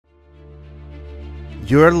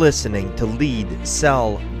You're listening to Lead,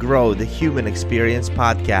 Sell, Grow the Human Experience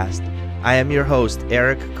podcast. I am your host,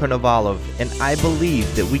 Eric Konovalov, and I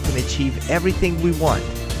believe that we can achieve everything we want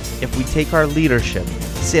if we take our leadership,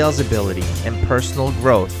 sales ability, and personal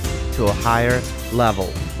growth to a higher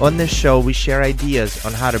level. On this show, we share ideas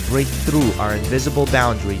on how to break through our invisible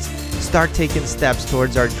boundaries, start taking steps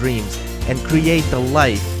towards our dreams, and create the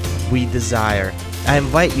life we desire. I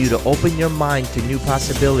invite you to open your mind to new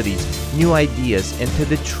possibilities, new ideas, and to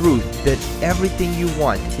the truth that everything you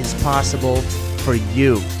want is possible for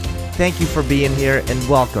you. Thank you for being here and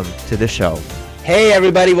welcome to the show. Hey,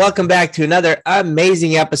 everybody. Welcome back to another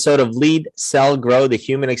amazing episode of Lead, Sell, Grow the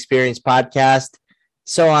Human Experience podcast.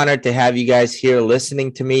 So honored to have you guys here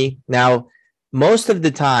listening to me. Now, most of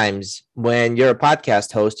the times when you're a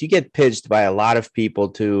podcast host, you get pitched by a lot of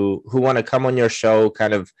people who want to come on your show,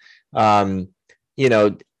 kind of,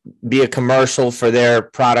 be a commercial for their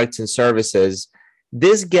products and services.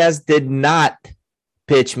 This guest did not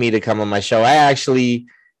pitch me to come on my show. I actually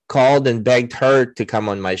called and begged her to come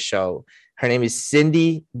on my show. Her name is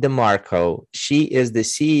Cindy DeMarco. She is the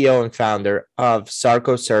CEO and founder of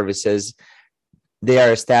Sarco Services. They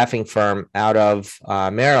are a staffing firm out of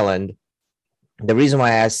Maryland. The reason why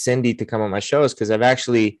I asked Cindy to come on my show is because I've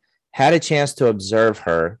actually had a chance to observe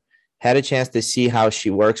her, had a chance to see how she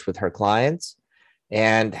works with her clients,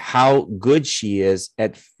 and how good she is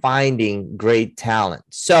at finding great talent.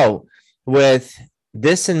 So with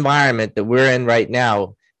this environment that we're in right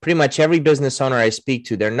now, pretty much every business owner I speak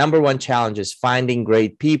to, their number one challenge is finding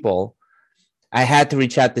great people. I had to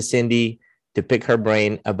reach out to Cindy to pick her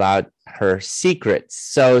brain about her secrets.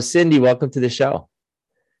 So Cindy, welcome to the show.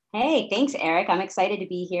 Hey, thanks, Eric. I'm excited to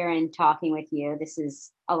be here and talking with you. This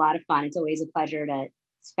is a lot of fun. It's always a pleasure to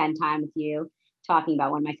spend time with you, talking about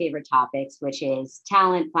one of my favorite topics, which is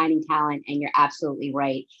talent, finding talent. And you're absolutely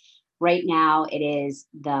right. Right now, it is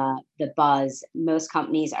the buzz. Most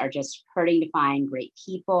companies are just hurting to find great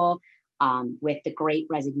people. With the great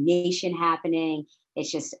resignation happening,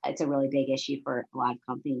 it's a really big issue for a lot of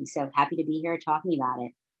companies. So happy to be here talking about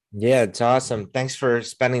it. Yeah, it's awesome. Thanks for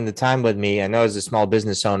spending the time with me. I know as a small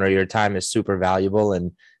business owner, your time is super valuable.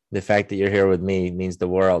 And the fact that you're here with me means the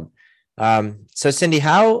world. So Cindy,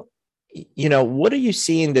 what are you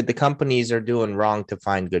seeing that the companies are doing wrong to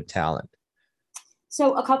find good talent?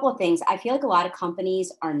 So a couple of things. I feel like a lot of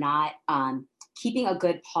companies are not keeping a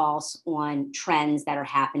good pulse on trends that are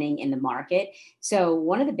happening in the market. So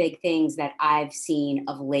one of the big things that I've seen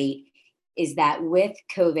of late is that with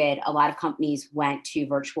COVID, a lot of companies went to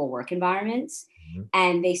virtual work environments,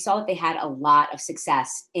 and they saw that they had a lot of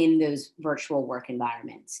success in those virtual work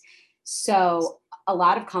environments. So a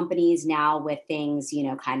lot of companies now, with things,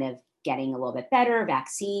 kind of getting a little bit better,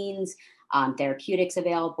 vaccines, therapeutics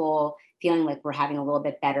available, feeling like we're having a little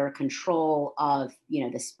bit better control of,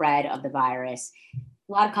 the spread of the virus,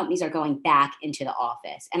 a lot of companies are going back into the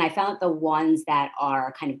office. And I found that the ones that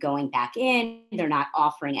are kind of going back in, they're not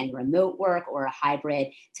offering any remote work or a hybrid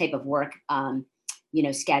type of work,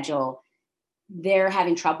 schedule. They're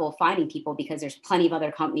having trouble finding people because there's plenty of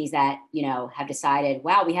other companies that, have decided,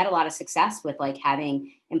 wow, we had a lot of success with like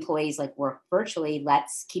having employees like work virtually.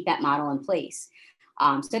 Let's keep that model in place.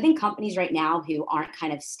 So I think companies right now who aren't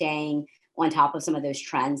kind of staying on top of some of those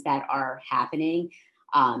trends that are happening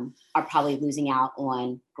are probably losing out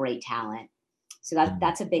on great talent. So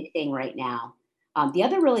that's a big thing right now. The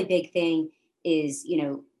other really big thing is,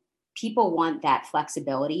 people want that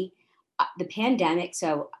flexibility. The pandemic,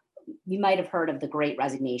 so you might have heard of the Great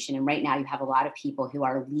Resignation. And right now you have a lot of people who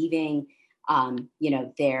are leaving,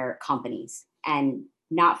 their companies, and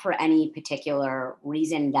not for any particular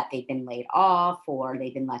reason that they've been laid off or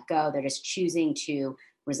they've been let go. They're just choosing to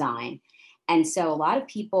resign. And so a lot of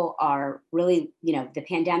people are really, the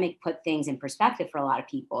pandemic put things in perspective for a lot of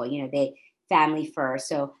people, they family first.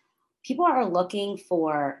 So people are looking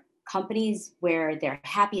for companies where they're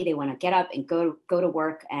happy. They want to get up and go to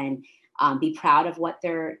work and be proud of what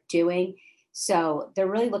they're doing. So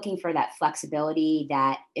they're really looking for that flexibility,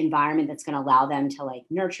 that environment that's going to allow them to like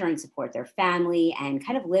nurture and support their family and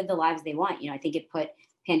kind of live the lives they want. I think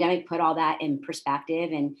pandemic put all that in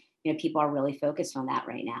perspective, and, people are really focused on that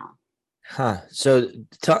right now.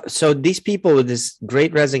 So these people with this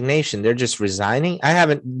Great Resignation, they're just resigning.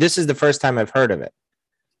 This is the first time I've heard of it.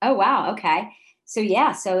 Oh, wow. Okay. So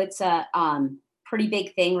it's a pretty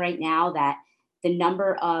big thing right now that the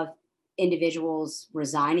number of individuals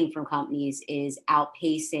resigning from companies is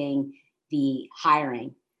outpacing the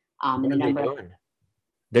hiring. What are they doing?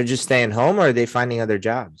 They're just staying home, or are they finding other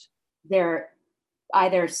jobs? They're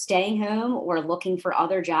either staying home or looking for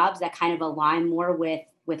other jobs that kind of align more with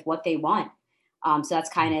what they want. So that's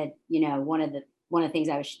kind of, one of one of the things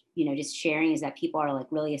I was, just sharing is that people are like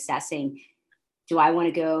really assessing, do I want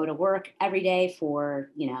to go to work every day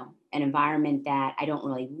for, an environment that I don't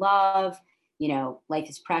really love? Life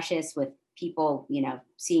is precious with people,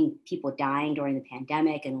 seeing people dying during the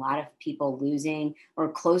pandemic and a lot of people losing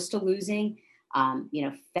or close to losing,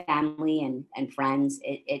 family and friends.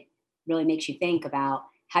 It really makes you think about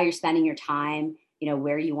how you're spending your time,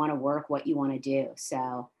 where you want to work, what you want to do.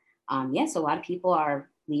 So, so a lot of people are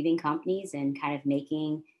leaving companies and kind of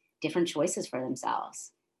making different choices for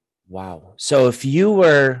themselves. Wow. So if you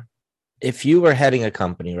were heading a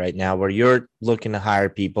company right now where you're looking to hire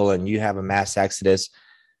people and you have a mass exodus,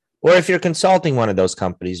 or if you're consulting one of those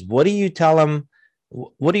companies, what do you tell them?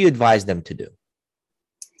 What do you advise them to do?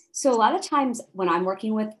 So a lot of times when I'm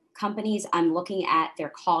working with companies, I'm looking at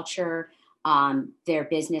their culture, their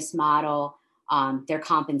business model, their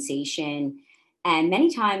compensation. And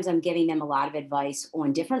many times I'm giving them a lot of advice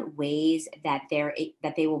on different ways that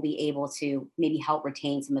they will be able to maybe help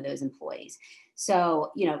retain some of those employees.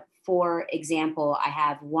 So, for example, I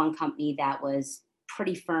have one company that was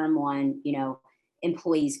pretty firm on,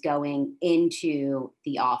 employees going into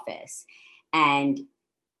the office. And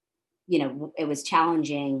it was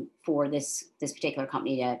challenging for this particular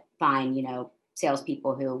company to find,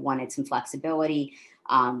 salespeople who wanted some flexibility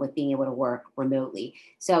with being able to work remotely.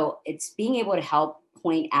 So it's being able to help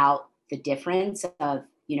point out the difference of,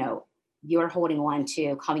 you're holding on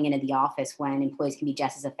to coming into the office when employees can be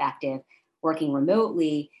just as effective working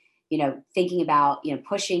remotely, thinking about,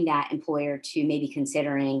 pushing that employer to maybe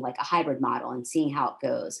considering like a hybrid model and seeing how it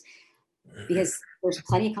goes. Because there's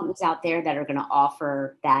plenty of companies out there that are going to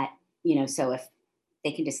offer that, so if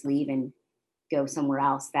they can just leave and go somewhere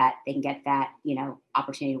else, that they can get that,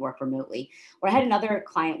 opportunity to work remotely. Or I had another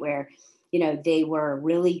client where, they were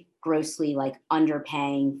really grossly like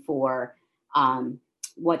underpaying for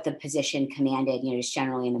what the position commanded, just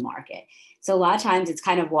generally in the market. So a lot of times it's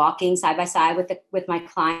kind of walking side by side with my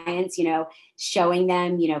clients, showing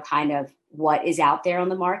them, kind of what is out there on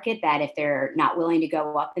the market, that if they're not willing to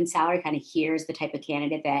go up in salary, kind of here's the type of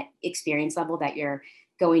candidate, that experience level that you're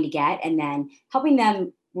going to get, and then helping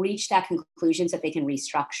them reach that conclusion so that they can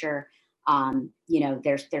restructure,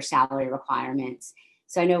 their salary requirements.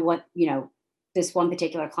 So I know this one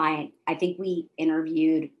particular client, I think we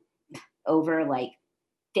interviewed over like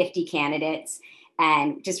 50 candidates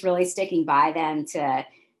and just really sticking by them to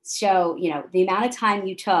show, the amount of time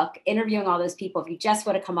you took interviewing all those people. If you just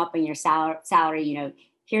would have come up in your salary,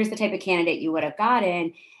 here's the type of candidate you would have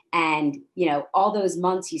gotten. And, all those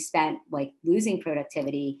months you spent like losing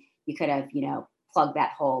productivity, you could have, plugged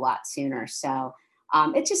that hole a lot sooner. So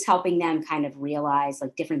it's just helping them kind of realize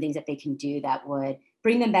like different things that they can do that would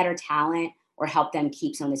bring them better talent or help them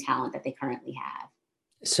keep some of the talent that they currently have.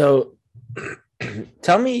 So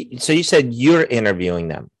tell me, so you said you're interviewing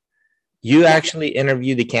them. You actually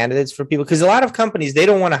interview the candidates for people? Because a lot of companies, they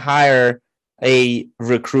don't want to hire a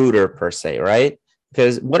recruiter per se, right?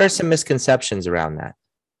 Because what are some misconceptions around that?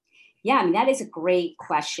 Yeah, I mean, that is a great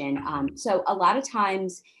question. So a lot of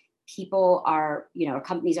times people are,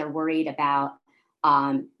 companies are worried about,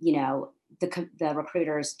 the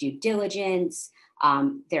recruiter's due diligence,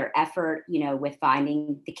 their effort, with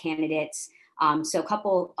finding the candidates. So a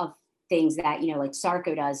couple of things that, like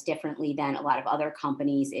Sarco does differently than a lot of other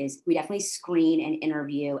companies is we definitely screen and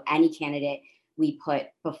interview any candidate we put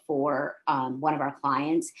before one of our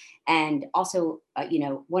clients. And also,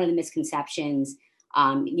 one of the misconceptions,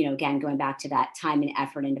 again, going back to that time and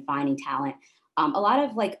effort into finding talent, a lot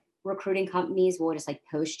of like recruiting companies will just like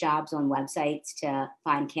post jobs on websites to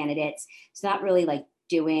find candidates. It's not really like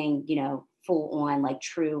doing, full on like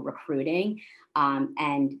true recruiting.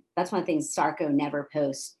 And that's one of the things Sarco never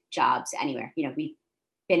posts jobs anywhere. We've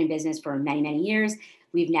been in business for many, many years.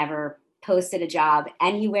 We've never posted a job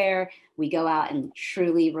anywhere. We go out and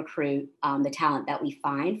truly recruit the talent that we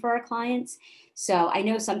find for our clients. So I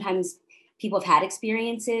know sometimes people have had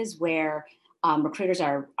experiences where recruiters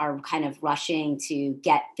are kind of rushing to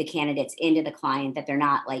get the candidates into the client, that they're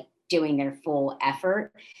not like doing their full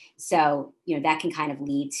effort. So, that can kind of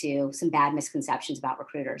lead to some bad misconceptions about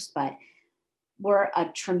recruiters. But we're a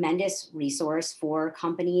tremendous resource for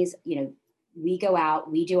companies. We go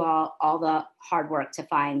out, we do all the hard work to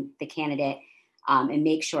find the candidate and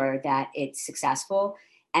make sure that it's successful.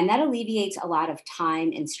 And that alleviates a lot of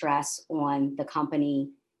time and stress on the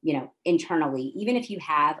company, internally. Even if you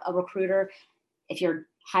have a recruiter, if you're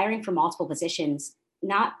hiring for multiple positions,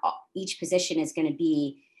 not each position is going to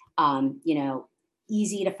be,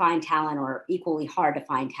 easy to find talent or equally hard to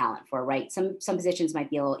find talent for, right? Some positions might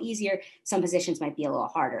be a little easier, some positions might be a little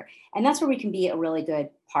harder. And that's where we can be a really good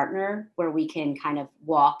partner, where we can kind of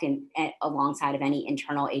walk and alongside of any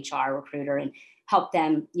internal HR recruiter and help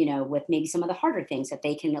them, with maybe some of the harder things, that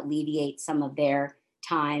they can alleviate some of their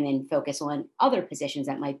time and focus on other positions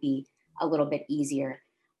that might be a little bit easier.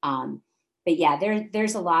 But yeah,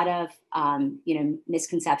 there's a lot of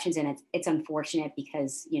misconceptions, and it's unfortunate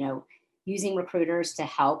because using recruiters to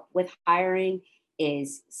help with hiring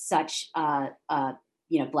is such a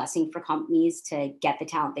blessing for companies to get the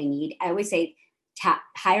talent they need. I always say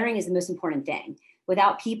hiring is the most important thing.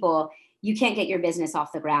 Without people, you can't get your business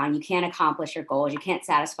off the ground. You can't accomplish your goals. You can't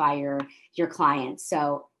satisfy your clients.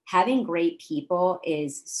 So having great people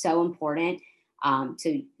is so important.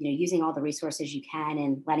 So using all the resources you can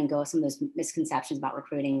and letting go of some of those misconceptions about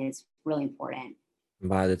recruiting is really important.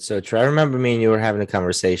 Wow, that's so true. I remember me and you were having a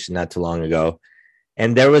conversation not too long ago,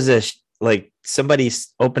 and there was somebody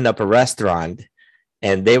opened up a restaurant,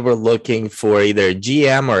 and they were looking for either a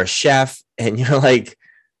GM or a chef, and you're like,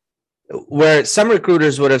 where some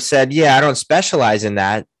recruiters would have said, "Yeah, I don't specialize in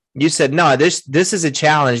that." You said, "No, this is a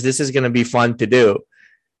challenge. This is going to be fun to do."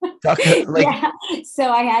 Yeah.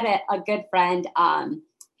 So I had a good friend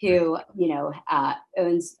who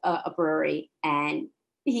owns a brewery, and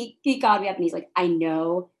he called me up and he's like, "I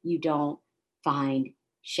know you don't find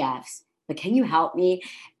chefs, but can you help me?"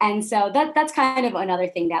 And so that's kind of another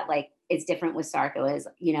thing that is different with Sarco is,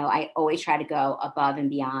 I always try to go above and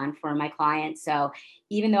beyond for my clients. So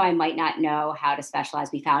even though I might not know how to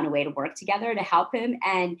specialize, we found a way to work together to help him.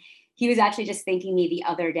 And he was actually just thanking me the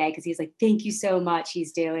other day because he's like, "Thank you so much.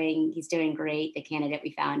 He's doing great, the candidate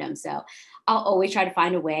we found him." So I'll always try to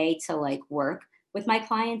find a way to work with my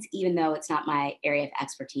clients, even though it's not my area of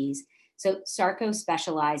expertise. So Sarco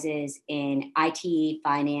specializes in IT,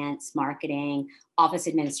 finance, marketing, office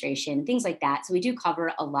administration, things like that. So we do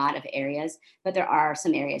cover a lot of areas, but there are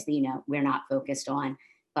some areas that, we're not focused on.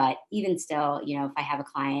 But even still, if I have a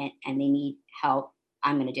client and they need help,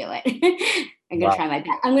 I'm going to do it. I'm going to try my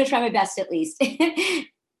best. I'm going to try my best at least.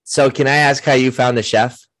 So can I ask how you found the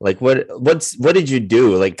chef? What did you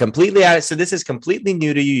do? Completely out. So this is completely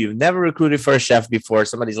new to you. You've never recruited for a chef before.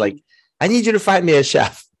 Somebody's like, "I need you to find me a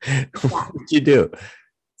chef." What did you do?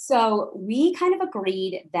 So we kind of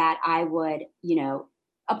agreed that I would,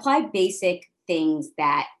 apply basic things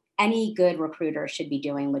that any good recruiter should be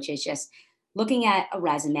doing, which is just looking at a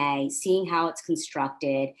resume, seeing how it's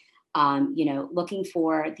constructed, looking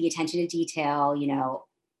for the attention to detail,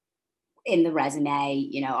 in the resume,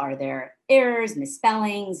 are there errors,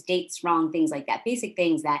 misspellings, dates wrong, things like that, basic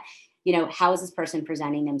things that, how is this person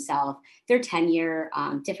presenting themselves, their tenure,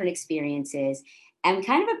 different experiences. And we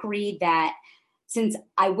kind of agreed that since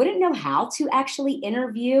I wouldn't know how to actually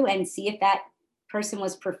interview and see if that person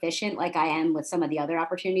was proficient like I am with some of the other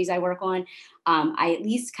opportunities I work on, I at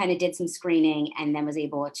least kind of did some screening and then was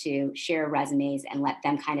able to share resumes and let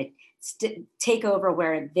them kind of take over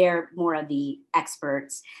where they're more of the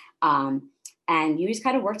experts. And you just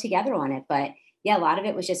kind of work together on it. But yeah, a lot of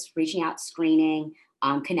it was just reaching out, screening,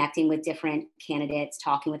 connecting with different candidates,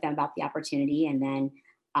 talking with them about the opportunity. And then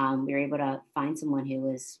we were able to find someone who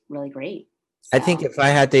was really great. So. I think if I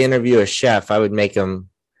had to interview a chef, I would make him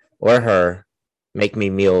or her make me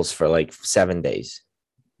meals for 7 days.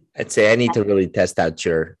 I'd say I need to really test out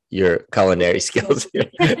your culinary skills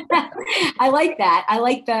here. I like that. I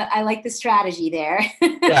like the strategy there.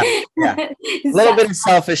 Yeah. A little bit of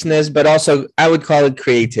selfishness, but also I would call it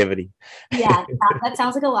creativity. Yeah, that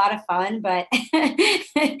sounds like a lot of fun, but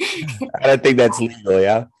I don't think that's legal.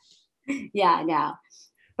 Yeah. Yeah, no.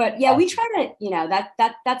 But yeah, we try to,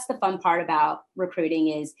 that's the fun part about recruiting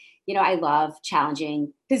is, I love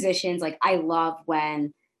challenging positions. I love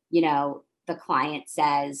when, the client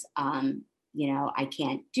says, I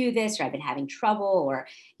can't do this, or I've been having trouble, or,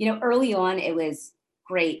 early on it was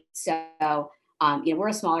great. So, we're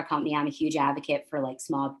a smaller company. I'm a huge advocate for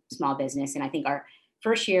small business. And I think our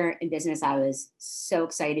first year in business, I was so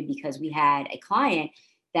excited because we had a client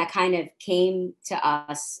that kind of came to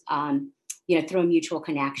us, through a mutual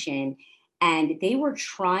connection. And they were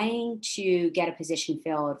trying to get a position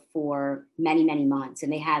filled for many, many months.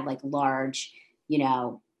 And they had large,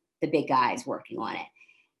 the big guys working on it.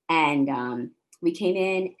 And we came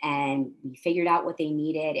in and we figured out what they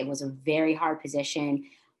needed. It was a very hard position.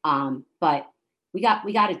 But we got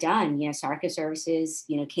it done. Sarco Services,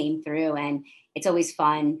 came through, and it's always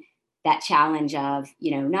fun, that challenge of,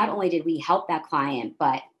 not only did we help that client,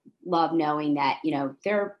 but love knowing that,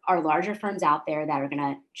 there are larger firms out there that are going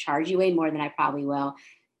to charge you way more than I probably will.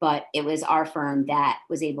 but it was our firm that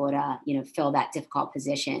was able to, fill that difficult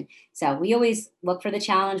position. So we always look for the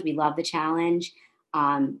challenge. We love the challenge.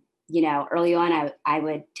 Early on, I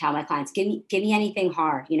would tell my clients, give me anything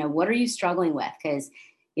hard. What are you struggling with? Because,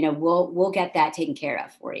 we'll get that taken care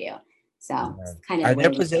of for you. So it's kind of Are there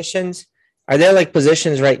positions? Are there like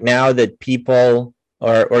positions right now that people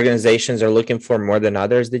or organizations are looking for more than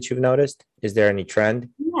others that you've noticed? Is there any trend?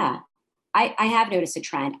 Yeah, I have noticed a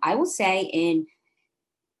trend. I will say in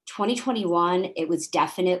 2021, it was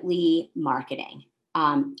definitely marketing.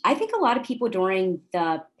 I think a lot of people during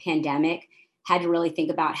the pandemic had to really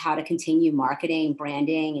think about how to continue marketing,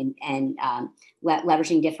 branding, and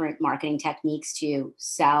leveraging different marketing techniques to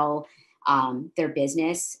sell their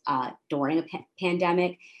business during a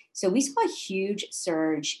pandemic. So we saw a huge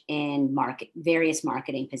surge in various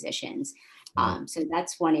marketing positions. So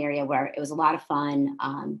that's one area where it was a lot of fun,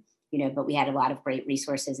 but we had a lot of great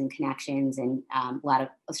resources and connections and a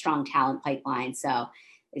strong talent pipeline. So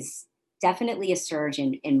it's definitely a surge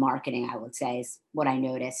in marketing, I would say, is what I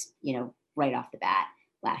noticed, right off the bat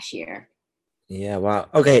last year. Yeah. Wow.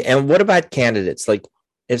 Okay. And what about candidates? Like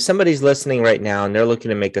if somebody's listening right now and they're looking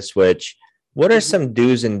to make a switch, what are some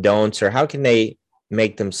do's and don'ts, or how can they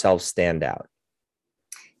make themselves stand out?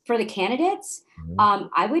 For the candidates,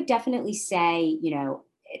 I would definitely say,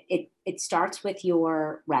 it starts with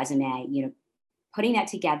your resume, putting that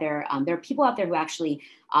together. There are people out there who actually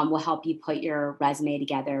will help you put your resume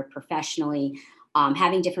together professionally,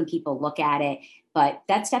 having different people look at it. But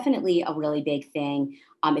that's definitely a really big thing.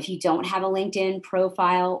 If you don't have a LinkedIn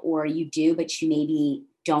profile, or you do, but you maybe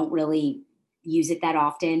don't really use it that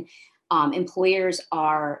often, employers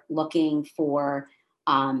are looking for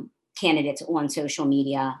candidates on social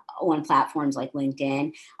media, on platforms like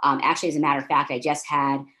LinkedIn. Actually, as a matter of fact, I just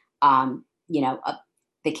had,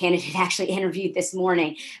 the candidate actually interviewed this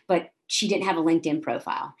morning, but she didn't have a LinkedIn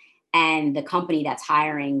profile. And the company that's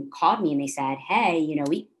hiring called me and they said, hey,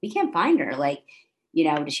 we can't find her. Like,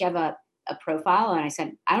 does she have a profile? And I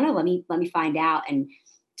said, I don't know. Let me find out, and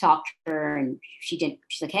talk to her. And she didn't.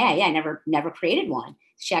 She's like, hey, yeah, I never created one.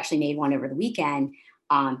 She actually made one over the weekend,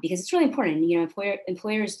 because it's really important.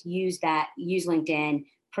 Employers use LinkedIn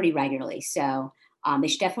pretty regularly. So they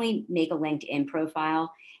should definitely make a LinkedIn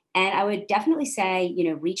profile. And I would definitely say,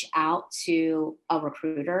 reach out to a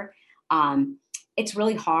recruiter. It's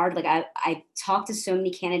really hard. Like I talk to so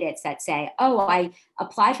many candidates that say, oh, I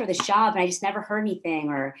applied for this job and I just never heard anything.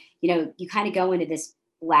 Or, you kind of go into this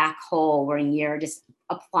black hole where you're just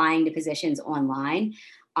applying to positions online.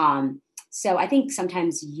 So I think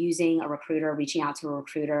sometimes using a recruiter, reaching out to a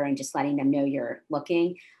recruiter and just letting them know you're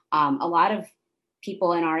looking. A lot of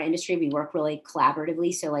people in our industry, we work really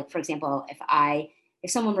collaboratively. So like, for example,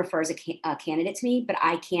 if someone refers a candidate to me, but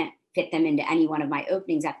I can't fit them into any one of my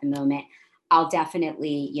openings at the moment, I'll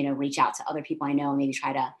definitely, reach out to other people I know and maybe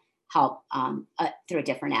try to help through a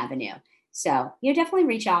different avenue. So, definitely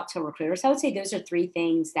reach out to a recruiter. So I would say those are 3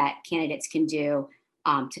 things that candidates can do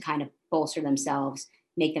to kind of bolster themselves,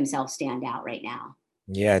 make themselves stand out right now.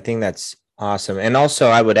 Yeah, I think that's awesome. And also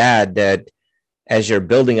I would add that as you're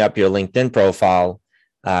building up your LinkedIn profile,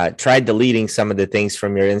 try deleting some of the things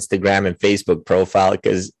from your Instagram and Facebook profile,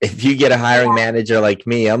 because if you get a hiring manager like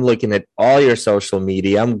me, I'm looking at all your social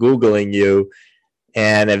media, I'm Googling you.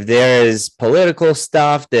 And if there is political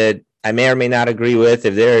stuff that I may or may not agree with,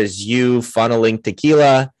 if there is you funneling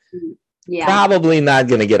tequila, probably not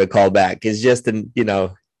going to get a call back. It's just, you're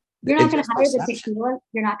not going to hire the tequila.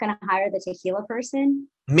 You're not going to hire the tequila person.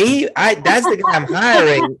 Me, that's the guy I'm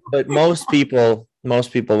hiring, but most people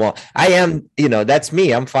won't. I am, that's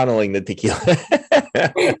me. I'm funneling the tequila.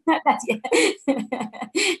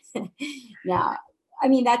 No, I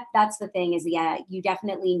mean, that's the thing is, you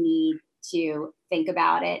definitely need to think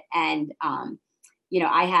about it. And,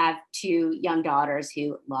 I have 2 young daughters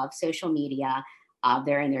who love social media.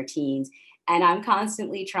 They're in their teens, and I'm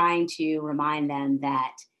constantly trying to remind them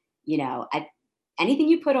that, anything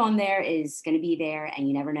you put on there is going to be there, and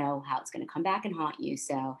you never know how it's going to come back and haunt you.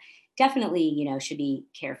 So definitely, should be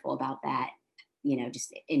careful about that,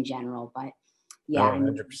 just in general. But yeah,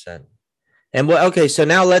 100%. And okay, so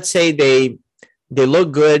now let's say they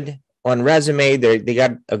look good on resume, they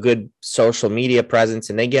got a good social media presence,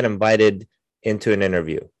 and they get invited into an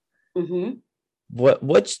interview. Mm-hmm.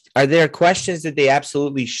 What are there questions that they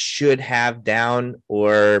absolutely should have down,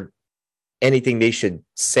 or anything they should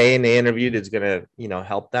say in the interview that's going to,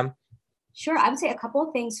 help them? Sure. I would say a couple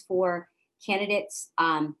of things for candidates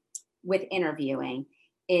with interviewing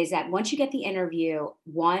is that once you get the interview,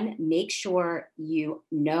 1, make sure you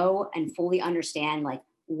know and fully understand like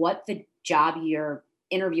what the job you're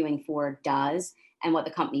interviewing for does and what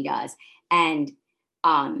the company does. And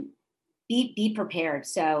Be prepared.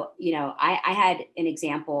 So, I had an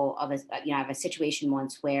example of I have a situation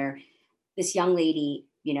once where this young lady,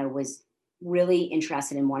 was really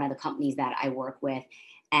interested in one of the companies that I work with.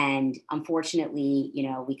 And unfortunately,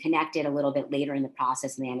 we connected a little bit later in the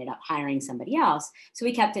process and they ended up hiring somebody else. So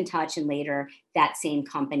we kept in touch. And later, that same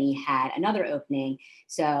company had another opening.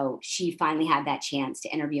 So she finally had that chance to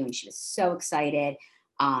interview and she was so excited.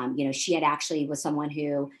 She had actually was someone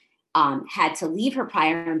who had to leave her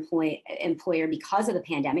prior employer because of the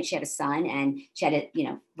pandemic. She had a son and she had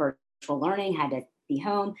to, virtual learning, had to be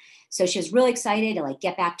home. So she was really excited to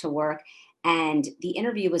get back to work. And the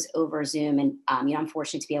interview was over Zoom. And, I'm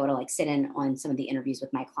fortunate to be able to sit in on some of the interviews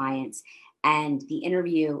with my clients. And the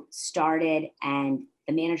interview started and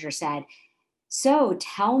the manager said, "So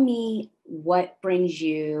tell me what brings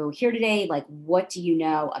you here today? What do you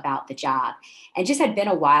know about the job?" And it just had been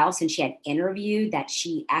a while since she had interviewed that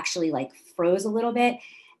she actually froze a little bit.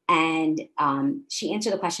 And she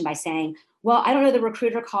answered the question by saying, "Well, I don't know. The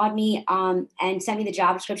recruiter called me and sent me the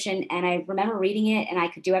job description. And I remember reading it and I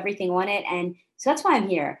could do everything on it. And so that's why I'm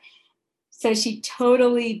here." So she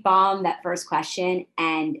totally bombed that first question.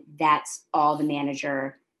 And that's all the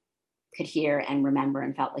manager could hear and remember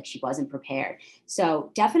and felt like she wasn't prepared.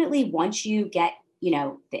 So definitely once you get,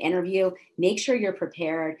 the interview, make sure you're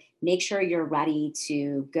prepared, make sure you're ready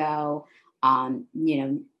to go.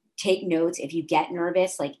 Take notes. If you get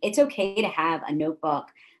nervous, it's okay to have a notebook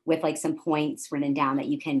with some points written down that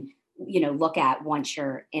you can, look at once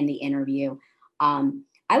you're in the interview.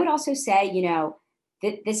 I would also say,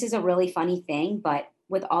 this is a really funny thing, but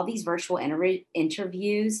with all these virtual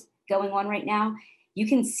interviews going on right now, you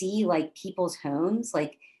can see people's homes.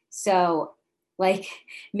 So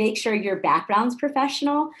make sure your background's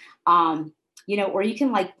professional, or you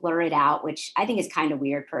can blur it out, which I think is kind of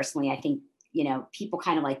weird personally. I think, people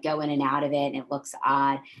kind of go in and out of it and it looks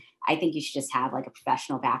odd. I think you should just have a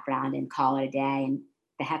professional background and call it a day, and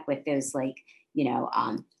the heck with those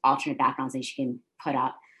alternate backgrounds that you can put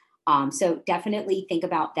up. So definitely think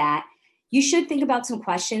about that. You should think about some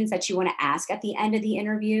questions that you want to ask at the end of the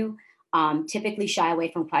interview. Typically shy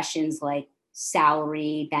away from questions like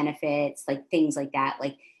salary, benefits, things like that.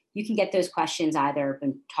 You can get those questions either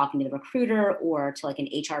when talking to the recruiter or to an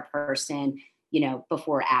HR person,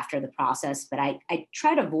 before or after the process. But I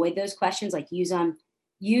try to avoid those questions,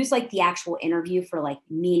 use the actual interview for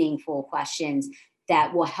meaningful questions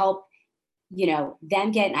that will help,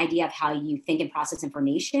 them get an idea of how you think and process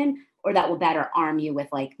information, or that will better arm you with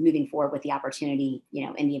moving forward with the opportunity,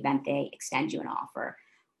 in the event they extend you an offer.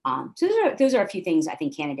 So those are a few things I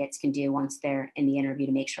think candidates can do once they're in the interview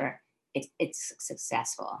to make sure it's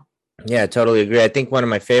successful. Yeah, I totally agree. I think one of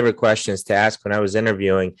my favorite questions to ask when I was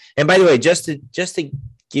interviewing, and by the way, just to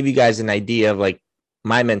give you guys an idea of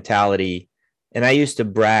my mentality, and I used to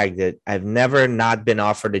brag that I've never not been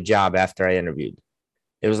offered a job after I interviewed.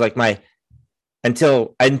 It was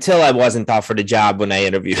until I wasn't offered a job when I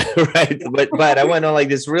interviewed, right? But I went on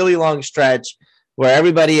this really long stretch where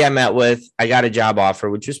everybody I met with, I got a job offer,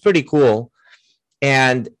 which was pretty cool.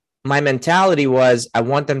 And my mentality was, I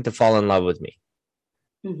want them to fall in love with me.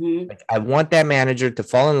 Mm-hmm. I want that manager to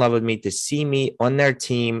fall in love with me, to see me on their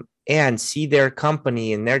team and see their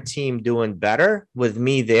company and their team doing better with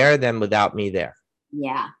me there than without me there.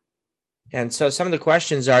 Yeah. And so some of the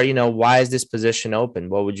questions are, why is this position open?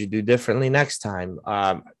 What would you do differently next time?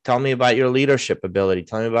 Tell me about your leadership ability.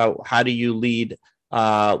 Tell me about how do you lead?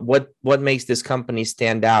 What makes this company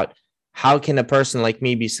stand out? How can a person like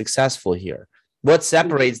me be successful here? What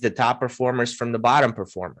separates the top performers from the bottom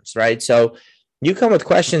performers, right? So you come with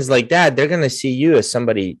questions like that, they're going to see you as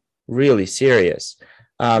somebody really serious.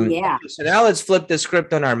 Yeah. So now let's flip the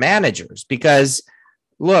script on our managers, because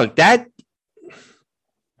look, that,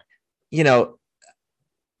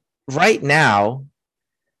 right now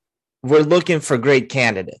we're looking for great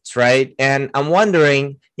candidates, right? And I'm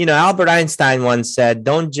wondering, Albert Einstein once said,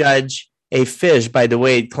 don't judge a fish by the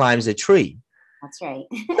way it climbs a tree. That's right.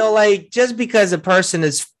 So just because a person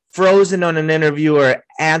is frozen on an interview or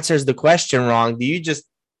answers the question wrong,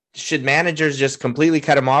 should managers just completely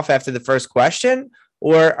cut them off after the first question?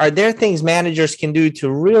 Or are there things managers can do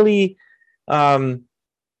to really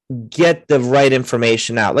get the right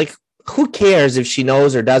information out? Who cares if she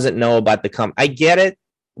knows or doesn't know about the company? I get it.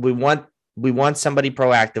 We want somebody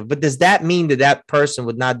proactive, but does that mean that person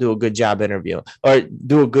would not do a good job interviewing or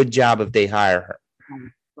do a good job if they hire her?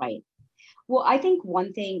 Right. Well, I think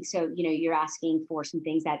one thing, so, you're asking for some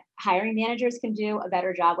things that hiring managers can do a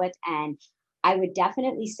better job with. And I would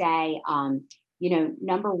definitely say,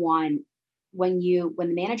 number one, when the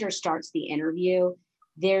manager starts the interview,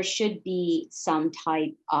 there should be some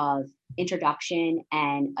type of introduction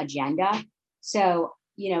and agenda. So,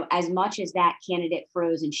 as much as that candidate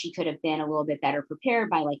froze and she could have been a little bit better prepared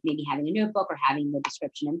by like maybe having a notebook or having the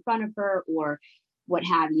description in front of her or what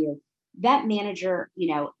have you, that manager,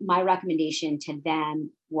 my recommendation to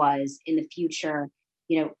them was in the future,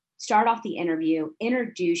 start off the interview,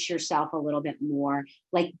 introduce yourself a little bit more,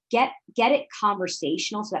 like get it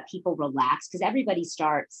conversational so that people relax because everybody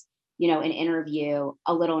starts, an interview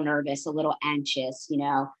a little nervous, a little anxious,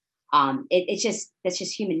 it's just, that's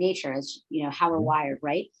just human nature. It's, how we're wired,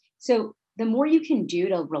 right? So the more you can do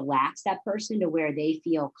to relax that person to where they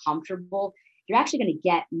feel comfortable, you're actually going to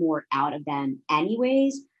get more out of them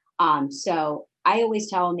anyways. So I always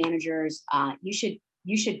tell managers, you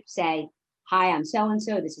should say, hi, I'm so and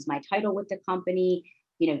so. This is my title with the company.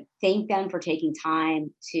 Thank them for taking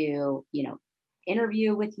time to,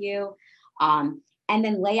 interview with you, and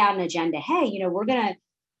then lay out an agenda. Hey,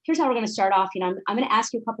 here's how we're gonna start off. I'm gonna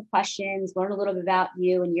ask you a couple questions, learn a little bit about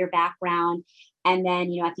you and your background, and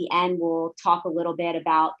then at the end we'll talk a little bit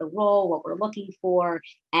about the role, what we're looking for,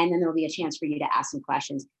 and then there'll be a chance for you to ask some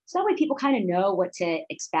questions. So that way people kind of know what to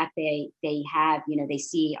expect. They have, they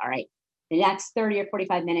see, all right, the next 30 or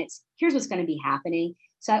 45 minutes, here's what's going to be happening.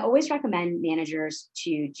 So I always recommend managers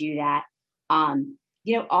to do that.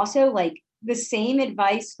 Also like the same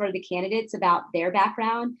advice for the candidates about their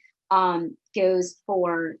background goes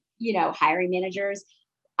for, hiring managers.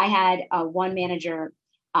 I had one manager,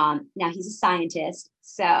 now he's a scientist.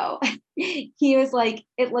 So he was like,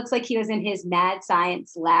 it looks like he was in his mad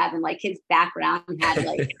science lab and like his background had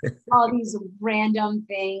like all these random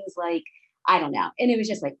things, like, I don't know. And it was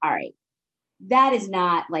just like, all right, that is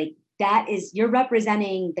not like, that is, you're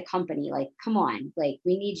representing the company. Like, come on, like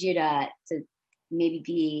we need you to maybe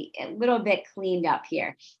be a little bit cleaned up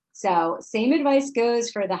here. So same advice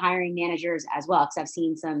goes for the hiring managers as well, because I've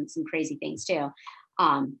seen some crazy things too.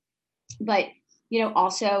 But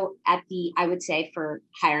also I would say for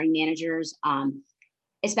hiring managers,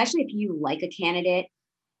 especially if you like a candidate,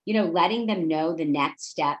 letting them know the next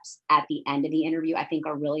steps at the end of the interview, I think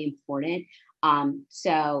are really important.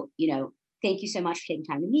 So, thank you so much for taking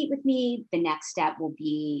time to meet with me. The next step will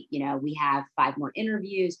be, we have 5 more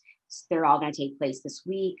interviews. They're all going to take place this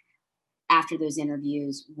week. After those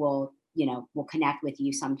interviews, we'll connect with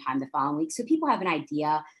you sometime the following week. So people have an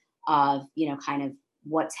idea of, kind of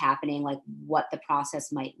what's happening, like what the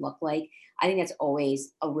process might look like. I think that's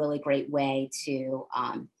always a really great way to,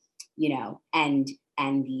 end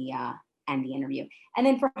the interview. And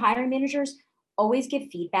then for hiring managers, always give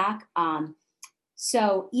feedback.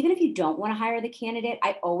 So even if you don't want to hire the candidate,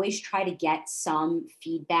 I always try to get some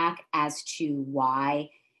feedback as to why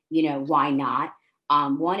not.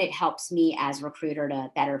 One, it helps me as a recruiter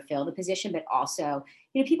to better fill the position, but also,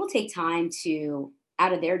 people take time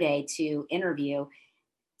out of their day to interview.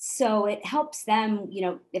 So it helps them,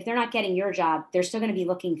 if they're not getting your job, they're still going to be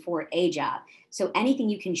looking for a job. So anything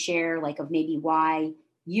you can share, like of maybe why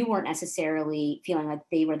you weren't necessarily feeling like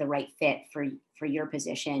they were the right fit for your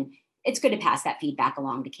position, it's good to pass that feedback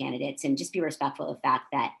along to candidates and just be respectful of the fact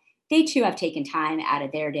that they too have taken time out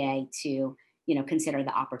of their day to, consider the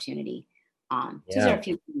opportunity. So there are a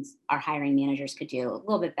few things our hiring managers could do a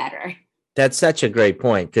little bit better. That's such a great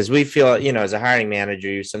point because we feel, as a hiring manager,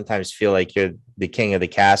 you sometimes feel like you're the king of the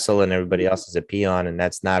castle and everybody else is a peon, and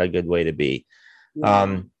that's not a good way to be.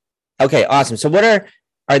 Yeah. Okay, awesome. So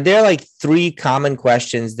are there like 3 common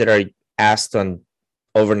questions that are asked on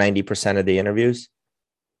over 90% of the interviews?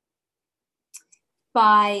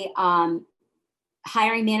 By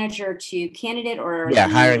hiring manager to candidate or? Yeah,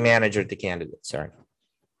 hiring manager to candidate, sorry.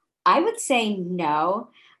 I would say no.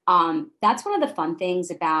 That's one of the fun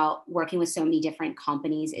things about working with so many different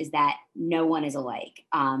companies is that no one is alike.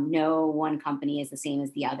 No one company is the same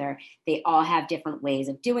as the other. They all have different ways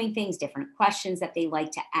of doing things, different questions that they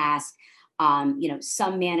like to ask.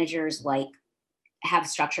 Some managers have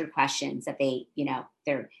structured questions that they,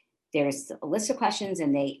 there's a list of questions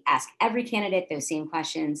and they ask every candidate those same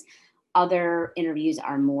questions. Other interviews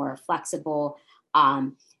are more flexible.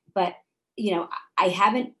 But I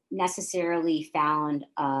haven't necessarily found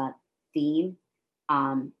a theme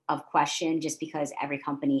of question just because every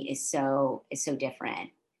company is so different,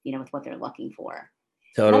 with what they're looking for.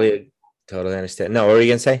 Totally understand. No, what were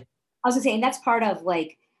you gonna say? I was gonna say, and that's part of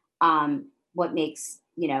what makes,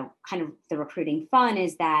 kind of the recruiting fun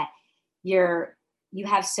is that you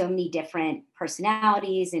have so many different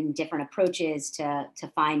personalities and different approaches to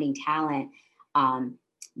finding talent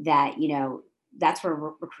that, that's where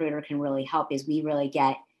a recruiter can really help is we really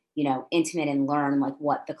get intimate and learn like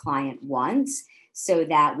what the client wants so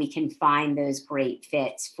that we can find those great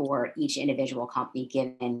fits for each individual company,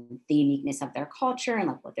 given the uniqueness of their culture and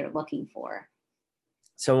like what they're looking for.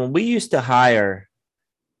 So when we used to hire,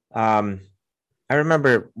 I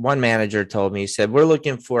remember one manager told me, he said, we're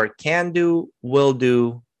looking for can do, will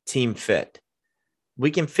do, team fit.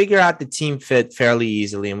 We can figure out the team fit fairly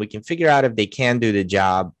easily, and we can figure out if they can do the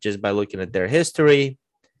job just by looking at their history.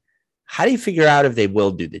 How do you figure out if they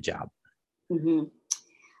will do the job? Mm-hmm.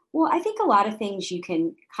 Well, I think a lot of things you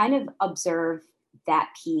can kind of observe that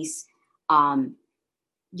piece,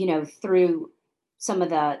 through some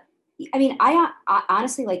of I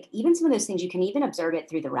honestly, like even some of those things, you can even observe it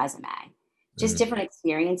through the resume, just different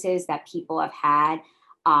experiences that people have had.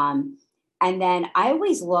 And then I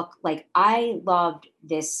always look like I loved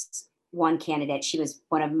this one candidate. She was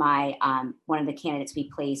one of the candidates we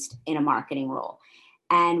placed in a marketing role.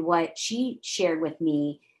 And what she shared with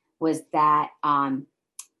me was that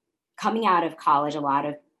coming out of college, a lot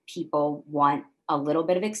of people want a little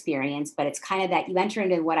bit of experience, but it's kind of that you enter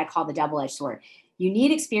into what I call the double-edged sword. You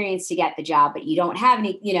need experience to get the job, but you don't have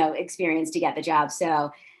any, experience to get the job.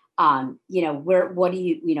 So, what do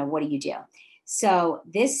you do? So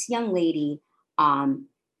this young lady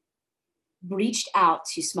reached out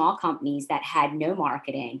to small companies that had no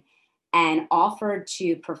marketing and offered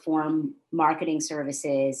to perform marketing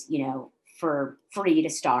services, for free to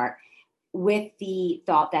start, with the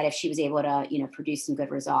thought that if she was able to, produce some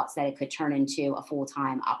good results, that it could turn into a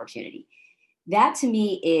full-time opportunity. That to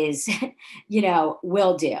me is,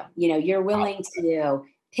 will do. You're willing to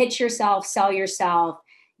pitch yourself, sell yourself,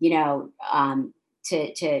 to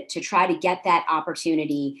try to get that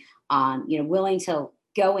opportunity, willing to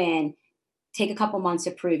go in, take a couple months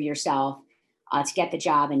to prove yourself, to get the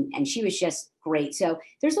job. And she was just great. So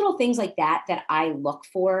there's little things like that I look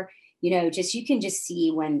for, you can just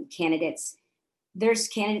see when there's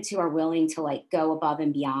candidates who are willing to like go above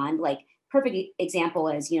and beyond. Like perfect example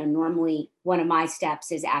is, normally one of my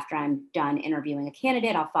steps is after I'm done interviewing a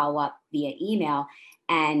candidate, I'll follow up via email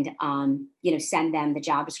and, send them the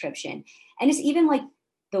job description. And it's even like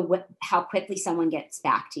how quickly someone gets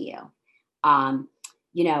back to you.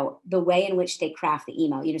 The way in which they craft the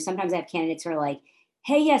email. Sometimes I have candidates who are like,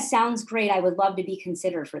 hey, yes, sounds great. I would love to be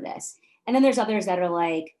considered for this. And then there's others that are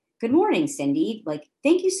like, good morning, Cindy. Like,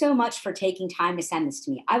 thank you so much for taking time to send this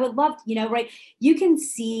to me. I would love, right? You can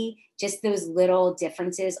see just those little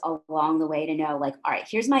differences along the way to know like, all right,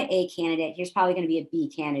 here's my A candidate. Here's probably going to be a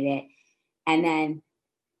B candidate. And then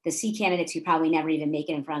the C candidates who probably never even make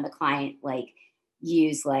it in front of the client, like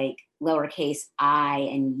use like lowercase I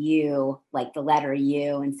and U, like the letter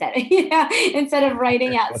U instead of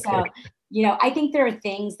writing out. So, I think there are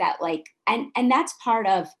things that like, and that's part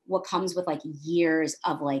of what comes with like years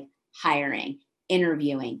of like hiring,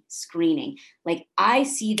 interviewing, screening. Like I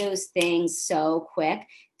see those things so quick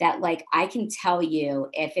that like, I can tell you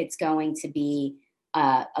if it's going to be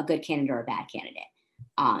a good candidate or a bad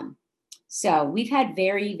candidate. So we've had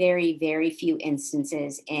very, very, very few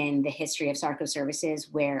instances in the history of Sarco Services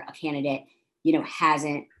where a candidate,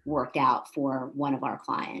 hasn't worked out for one of our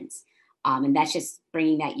clients. And that's just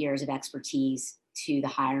bringing that years of expertise to the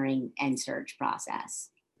hiring and search process.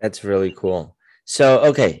 That's really cool. So,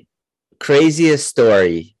 okay. Craziest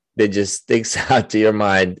story that just sticks out to your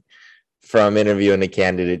mind from interviewing a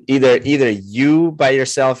candidate, either you by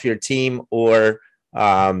yourself, your team, or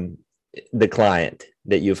the client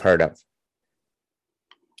that you've heard of.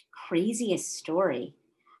 Craziest story.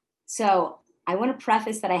 So I want to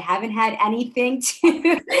preface that I haven't had anything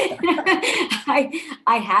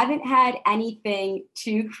I haven't had anything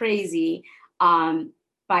too crazy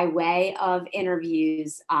by way of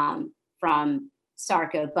interviews from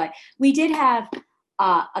Sarco, but we did have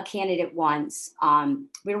a candidate once.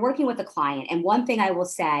 We were working with a client, and one thing I will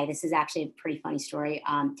say, this is actually a pretty funny story.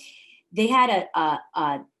 They had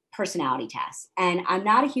a personality test, and I'm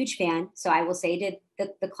not a huge fan, so I will say to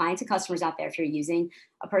the clients and customers out there, if you're using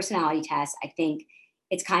a personality test, I think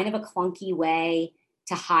it's kind of a clunky way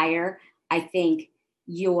to hire. I think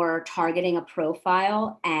you're targeting a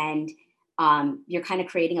profile and you're kind of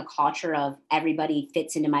creating a culture of everybody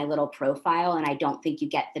fits into my little profile. And I don't think you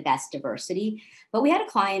get the best diversity. But we had a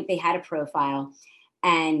client, they had a profile,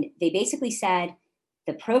 and they basically said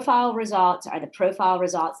the profile results are the profile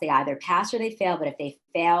results. They either pass or they fail. But if they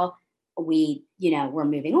fail, we're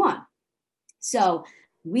moving on. So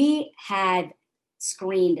we had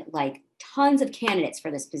screened like tons of candidates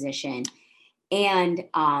for this position. And,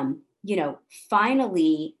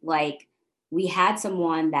 finally, like we had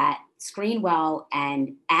someone that screened well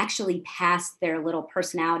and actually passed their little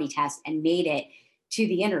personality test and made it to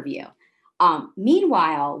the interview.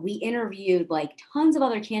 Meanwhile, we interviewed like tons of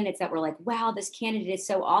other candidates that were like, wow, this candidate is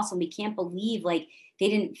so awesome. We can't believe like they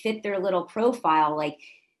didn't fit their little profile. Like,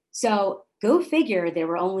 so go figure, there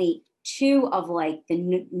were only 2 of like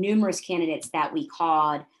the numerous candidates that we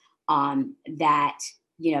called that,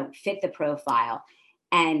 you know, fit the profile.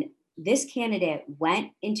 And this candidate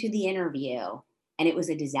went into the interview and it was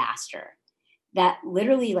a disaster. That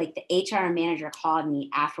literally, like, the HR manager called me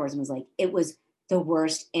afterwards and was like, it was the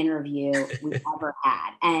worst interview we ever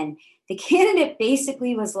had. And the candidate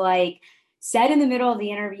basically was like, said in the middle of the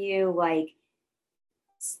interview, like,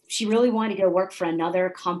 she really wanted to go work for another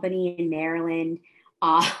company in Maryland.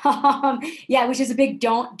 Yeah, which is a big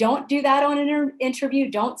don't do that on an interview.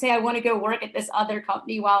 Don't say I want to go work at this other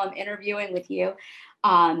company while I'm interviewing with you.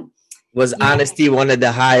 Was honesty one of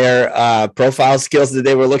the higher profile skills that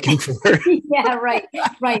they were looking for? Yeah, right.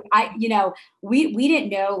 We didn't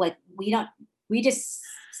know, like, we just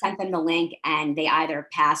sent them the link and they either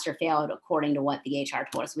passed or failed according to what the HR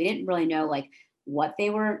told us. We didn't really know like what they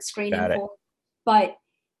were screening for, but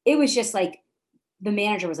it was just like, the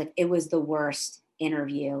manager was like, it was the worst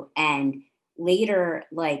interview. And later,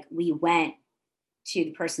 like, we went to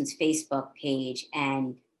the person's Facebook page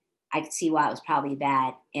and I could see why it was probably a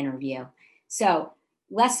bad interview. So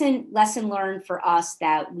lesson learned for us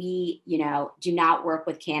that we, you know, do not work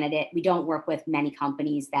with candidate. We don't work with many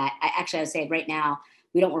companies that I would say right now,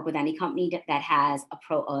 we don't work with any company that has a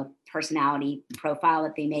personality profile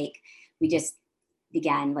that they make. We just,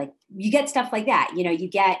 again, like, you get stuff like that. You know, you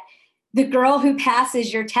get the girl who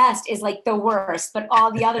passes your test is like the worst, but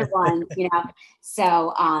all the other ones, you know.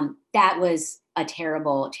 So that was a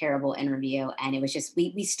terrible, terrible interview. And it was just,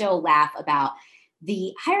 we still laugh about,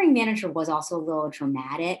 the hiring manager was also a little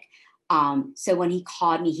dramatic. So when he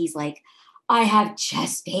called me, he's like, I have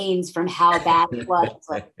chest pains from how bad it was.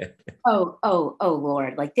 Like, oh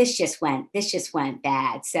Lord, like this just went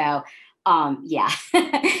bad. So yeah.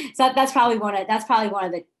 So that's probably one of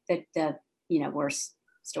the you know, worst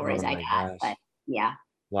stories I had. But yeah.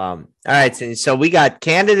 Wow. All right. So we got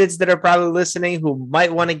candidates that are probably listening who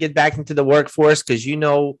might want to get back into the workforce because you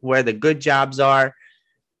know where the good jobs are.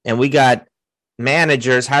 And we got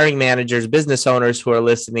managers, hiring managers, business owners who are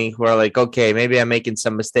listening, who are like, okay, maybe I'm making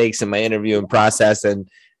some mistakes in my interviewing process and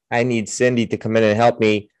I need Cindy to come in and help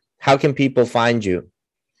me. How can people find you?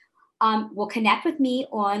 Well, connect with me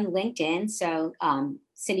on LinkedIn. So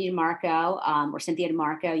Cindy DeMarco or Cynthia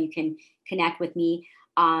DeMarco, you can connect with me.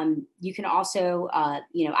 You can also,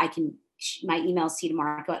 you know, my email is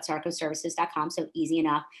cdemarco@sarcoservices.com. So easy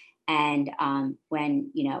enough. And when,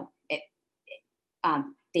 you know,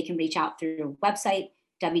 they can reach out through website,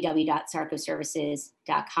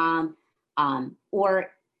 www.sarcoservices.com,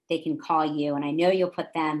 or they can call you. And I know you'll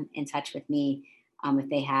put them in touch with me if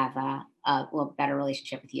they have a better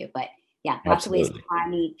relationship with you. But yeah, lots of ways to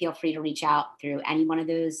find me. Feel free to reach out through any one of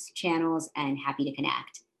those channels and happy to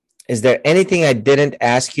connect. Is there anything I didn't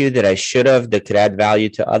ask you that I should have that could add value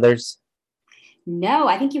to others? No,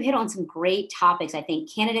 I think you hit on some great topics. I think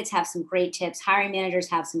candidates have some great tips. Hiring managers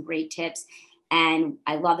have some great tips. And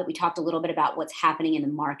I love that we talked a little bit about what's happening in the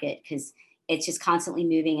market because it's just constantly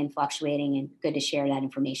moving and fluctuating, and good to share that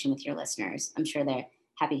information with your listeners. I'm sure they're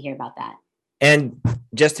happy to hear about that. And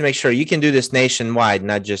just to make sure, you can do this nationwide,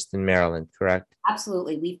 not just in Maryland, correct?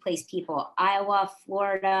 Absolutely. We've placed people Iowa,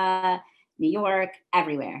 Florida, New York,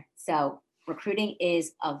 everywhere. So recruiting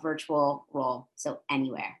is a virtual role. So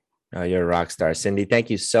anywhere. Oh, you're a rock star. Cindy, thank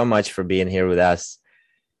you so much for being here with us.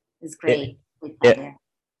 It's great.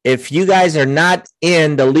 If you guys are not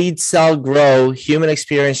in the Lead, Sell, Grow Human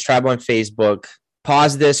Experience Tribe on Facebook,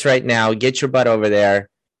 pause this right now. Get your butt over there.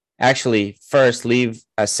 Actually, first, leave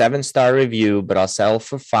a 7-star review, but I'll sell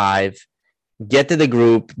for 5. Get to the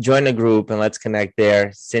group, join the group, and let's connect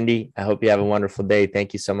there. Cindy, I hope you have a wonderful day.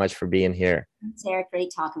 Thank you so much for being here. Thanks, Eric.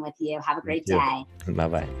 Great talking with you. Have a great day.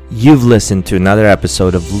 Bye-bye. You've listened to another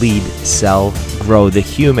episode of Lead, Sell, Grow the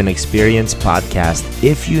Human Experience podcast.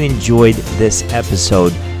 If you enjoyed this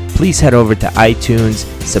episode, please head over to iTunes,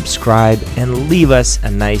 subscribe, and leave us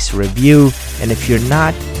a nice review. And if you're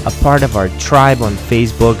not a part of our tribe on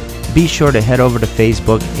Facebook, be sure to head over to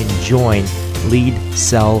Facebook and join Lead,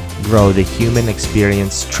 Sell, Grow the Human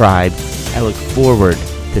Experience Tribe. I look forward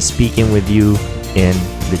to speaking with you in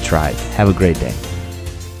the tribe. Have a great day.